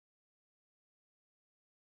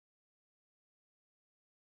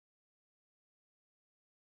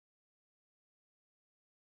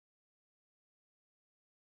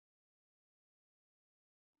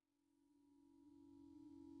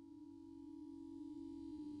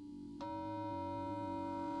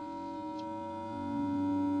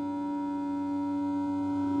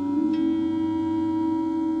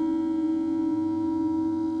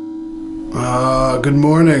Good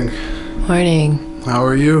morning. Morning. How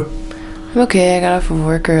are you? I'm okay, I got off of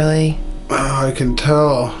work early. Oh, I can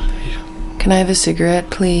tell. Can I have a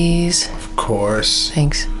cigarette, please? Of course.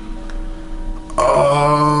 Thanks.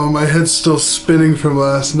 Oh, my head's still spinning from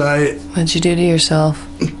last night. What'd you do to yourself?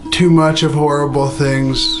 Too much of horrible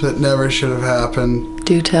things that never should have happened.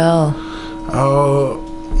 Do tell. Oh,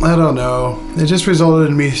 I don't know. It just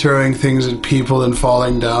resulted in me throwing things at people and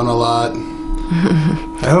falling down a lot.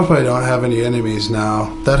 I hope I don't have any enemies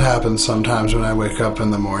now. That happens sometimes when I wake up in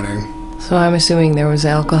the morning. So I'm assuming there was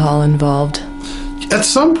alcohol involved. At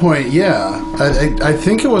some point, yeah. I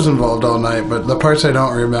think it was involved all night, but the parts I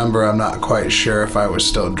don't remember, I'm not quite sure if I was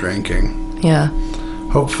still drinking. Yeah.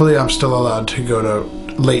 Hopefully I'm still allowed to go to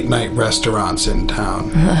late night restaurants in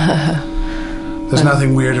town. There's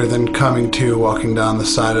nothing weirder than coming to walking down the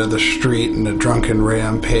side of the street in a drunken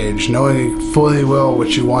rampage, knowing fully well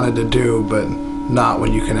what you wanted to do, but not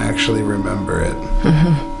when you can actually remember it.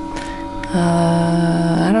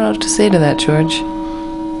 I don't know what to say to that, George.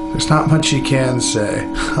 There's not much you can say.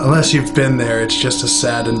 Unless you've been there, it's just a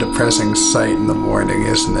sad and depressing sight in the morning,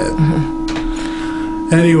 isn't it?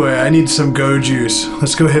 Anyway, I need some go juice.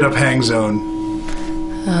 Let's go hit up Hang Zone.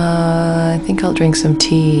 I think I'll drink some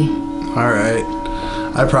tea. Alright.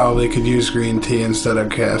 I probably could use green tea instead of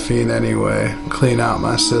caffeine anyway. Clean out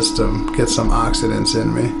my system. Get some oxidants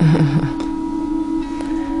in me.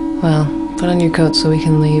 Well, put on your coat so we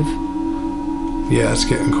can leave. Yeah, it's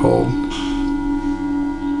getting cold.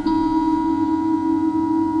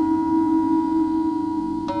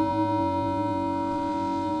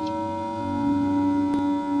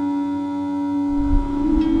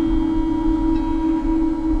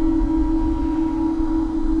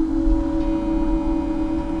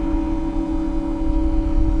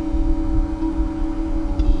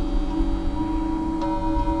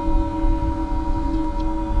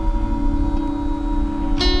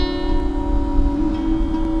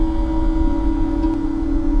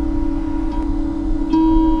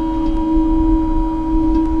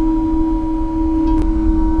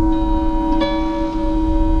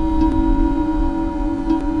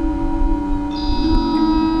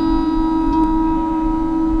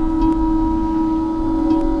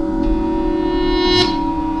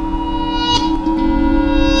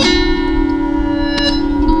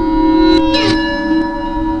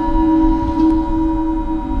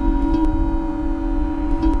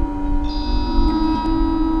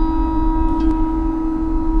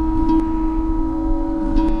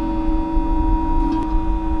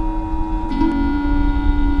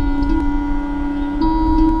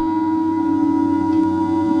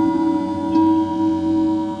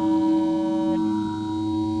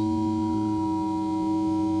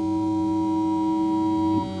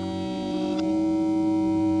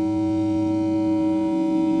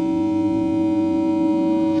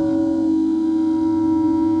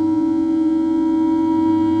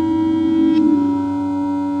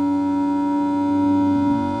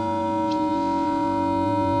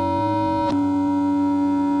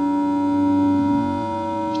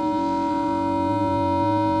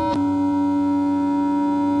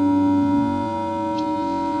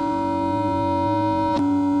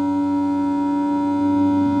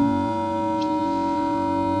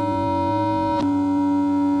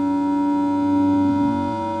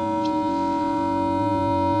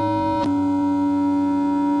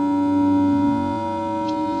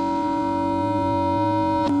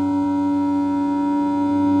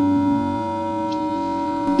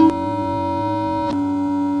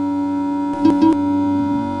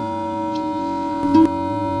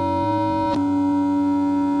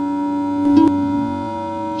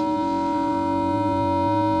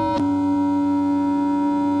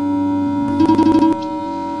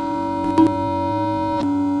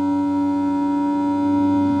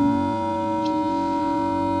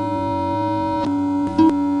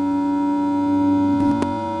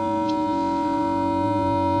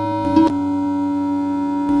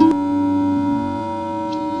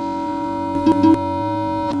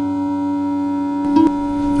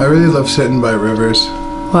 I really love sitting by rivers.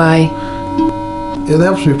 Why? It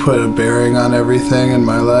helps me put a bearing on everything in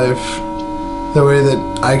my life. The way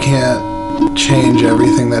that I can't change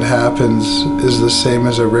everything that happens is the same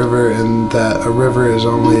as a river, in that a river is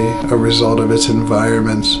only a result of its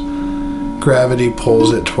environments. Gravity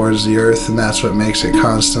pulls it towards the earth, and that's what makes it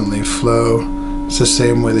constantly flow. It's the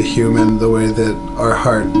same with a human, the way that our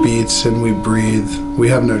heart beats and we breathe. We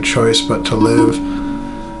have no choice but to live.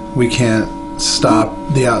 We can't stop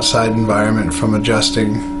the outside environment from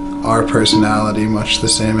adjusting our personality, much the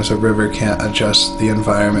same as a river can't adjust the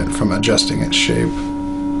environment from adjusting its shape.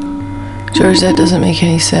 George, that doesn't make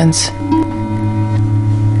any sense.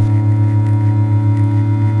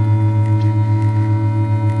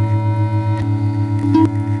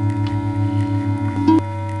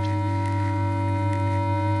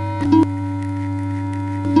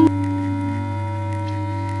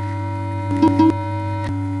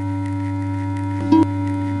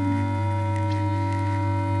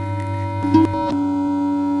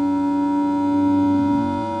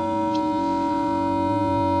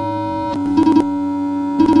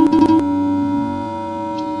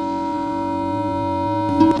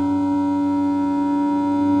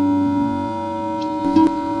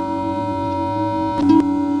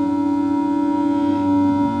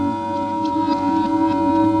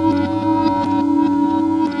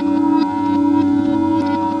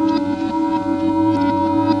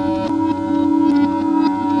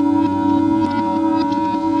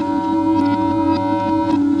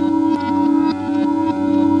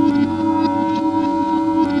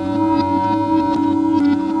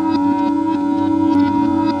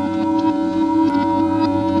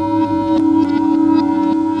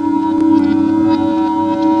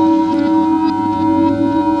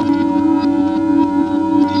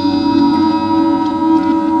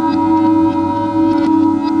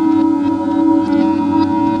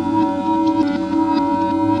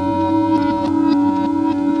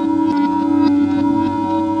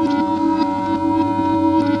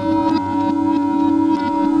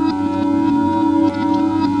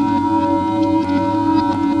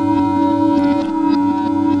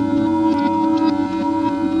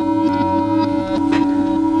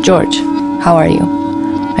 George, how are you?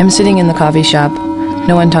 I'm sitting in the coffee shop.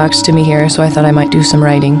 No one talks to me here, so I thought I might do some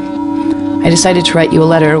writing. I decided to write you a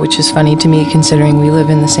letter, which is funny to me considering we live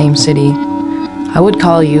in the same city. I would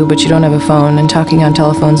call you, but you don't have a phone, and talking on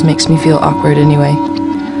telephones makes me feel awkward anyway.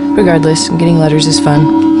 Regardless, getting letters is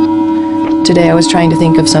fun. Today I was trying to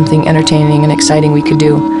think of something entertaining and exciting we could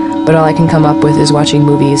do, but all I can come up with is watching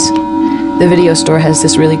movies. The video store has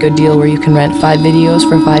this really good deal where you can rent 5 videos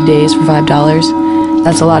for 5 days for $5.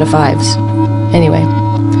 That's a lot of fives. Anyway,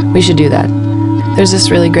 we should do that. There's this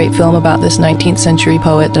really great film about this 19th century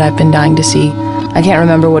poet that I've been dying to see. I can't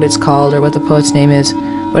remember what it's called or what the poet's name is,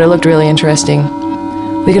 but it looked really interesting.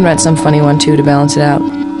 We can rent some funny one too to balance it out.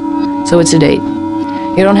 So it's a date.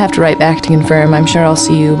 You don't have to write back to confirm. I'm sure I'll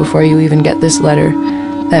see you before you even get this letter.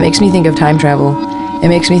 That makes me think of time travel. It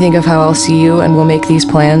makes me think of how I'll see you and we'll make these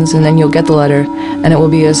plans and then you'll get the letter and it will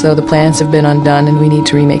be as though the plans have been undone and we need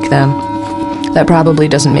to remake them. That probably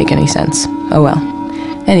doesn't make any sense. Oh well.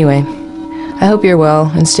 Anyway, I hope you're well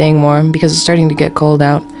and staying warm because it's starting to get cold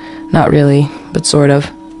out. Not really, but sort of.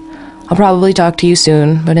 I'll probably talk to you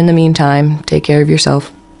soon, but in the meantime, take care of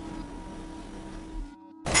yourself.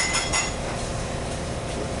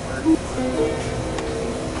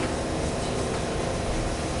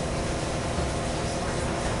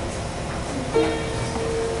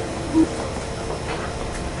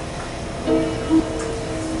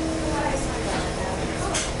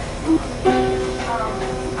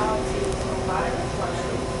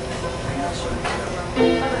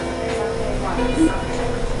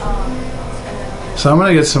 So I'm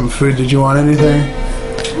gonna get some food. Did you want anything?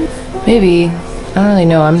 Maybe. I don't really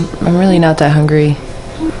know. I'm really not that hungry.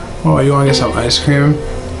 Oh, you wanna get some ice cream?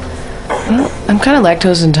 I'm kind of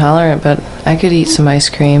lactose intolerant, but I could eat some ice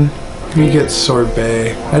cream. You get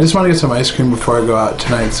sorbet. I just want to get some ice cream before I go out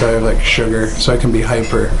tonight so I have like sugar so I can be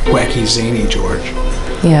hyper wacky zany George.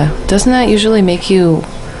 Yeah. Doesn't that usually make you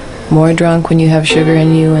more drunk when you have sugar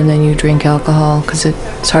in you and then you drink alcohol? Because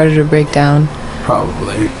it's harder to break down.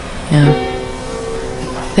 Probably. Yeah.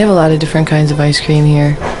 They have a lot of different kinds of ice cream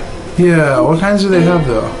here. Yeah, what kinds do they have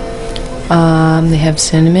though? They have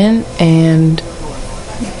cinnamon and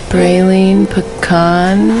praline,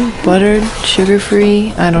 pecan, buttered,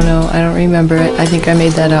 sugar-free. I don't know. I don't remember it. I think I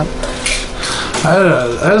made that up. I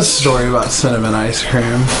had a story about cinnamon ice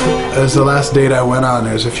cream. It was the last date I went on.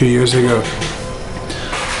 It was a few years ago.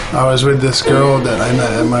 I was with this girl that I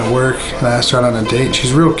met at my work, and I asked her out on a date.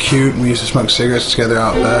 She's real cute, and we used to smoke cigarettes together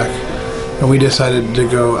out back. And we decided to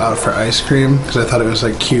go out for ice cream because I thought it was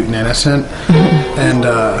like cute and innocent. And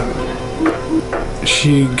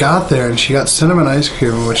she got there and she got cinnamon ice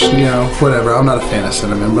cream, which, you know, whatever. I'm not a fan of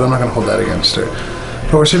cinnamon, but I'm not going to hold that against her.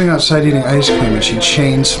 But we're sitting outside eating ice cream and she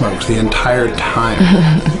chain smoked the entire time.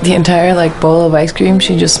 The entire like bowl of ice cream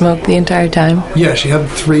she just smoked the entire time? Yeah, she had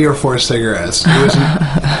 3 or 4 cigarettes.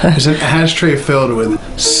 It was an ashtray filled with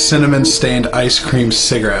cinnamon stained ice cream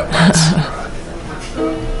cigarette butts.